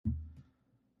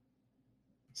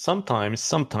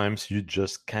Sometimes you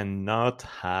just cannot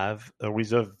have a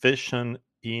reservation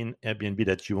in Airbnb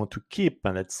that you want to keep.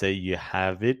 And let's say you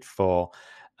have it for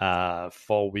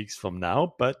 4 weeks from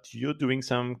now, but you're doing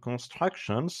some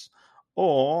constructions,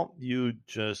 or you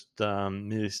just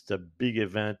missed a big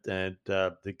event and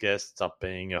the guests are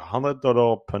paying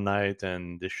 $100 per night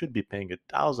and they should be paying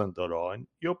 $1,000, and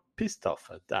you're pissed off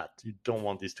at that. You don't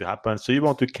want this to happen, so you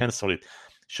want to cancel it.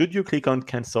 Should you click on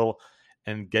cancel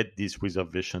and get this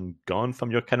reservation gone from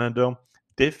your calendar?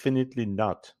 Definitely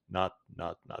not. Not.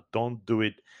 Don't do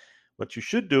it. What you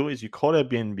should do is you call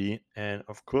Airbnb, and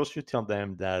of course you tell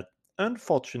them that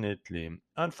unfortunately,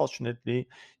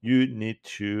 you need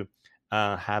to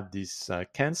have this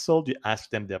canceled. You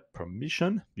ask them their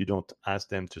permission. You don't ask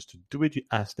them just to do it. You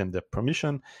ask them their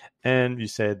permission, and you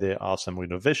say there are some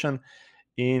renovation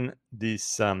in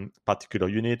this particular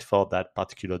unit for that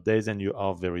particular days, and you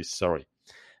are very sorry.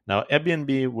 Now,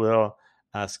 Airbnb will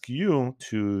ask you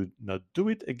to not do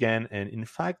it again. And in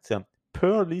fact,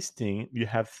 per listing, you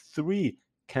have 3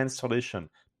 cancellation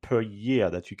per year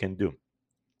that you can do.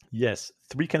 Yes,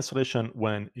 3 cancellation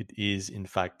when it is in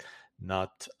fact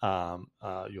not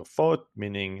your fault,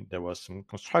 meaning there was some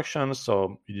construction,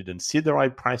 so you didn't see the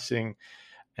right pricing,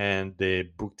 and they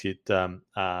booked it at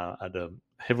a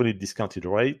heavily discounted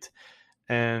rate.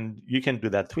 And you can do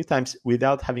that 3 times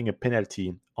without having a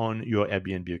penalty on your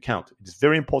Airbnb account. It's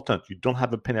very important you don't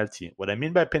have a penalty. What I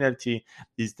mean by penalty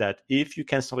is that if you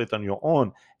cancel it on your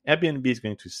own, Airbnb is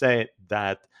going to say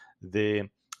that you,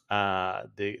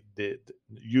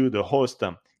 the host,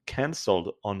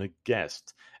 canceled on a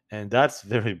guest, and that's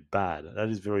very bad. That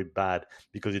is very bad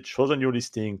because it shows on your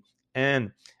listing,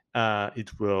 and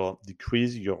it will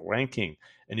decrease your ranking.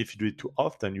 And if you do it too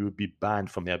often, you will be banned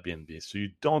from Airbnb. So you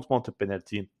don't want a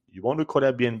penalty. You want to call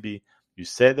Airbnb. You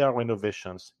say there are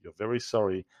renovations. You're very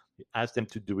sorry. You ask them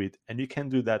to do it. And you can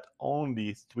do that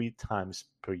only 3 times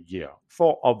per year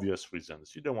for obvious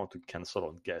reasons. You don't want to cancel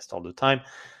on guests all the time.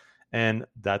 And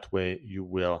that way you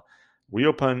will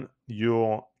reopen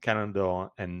your calendar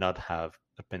and not have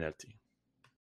a penalty.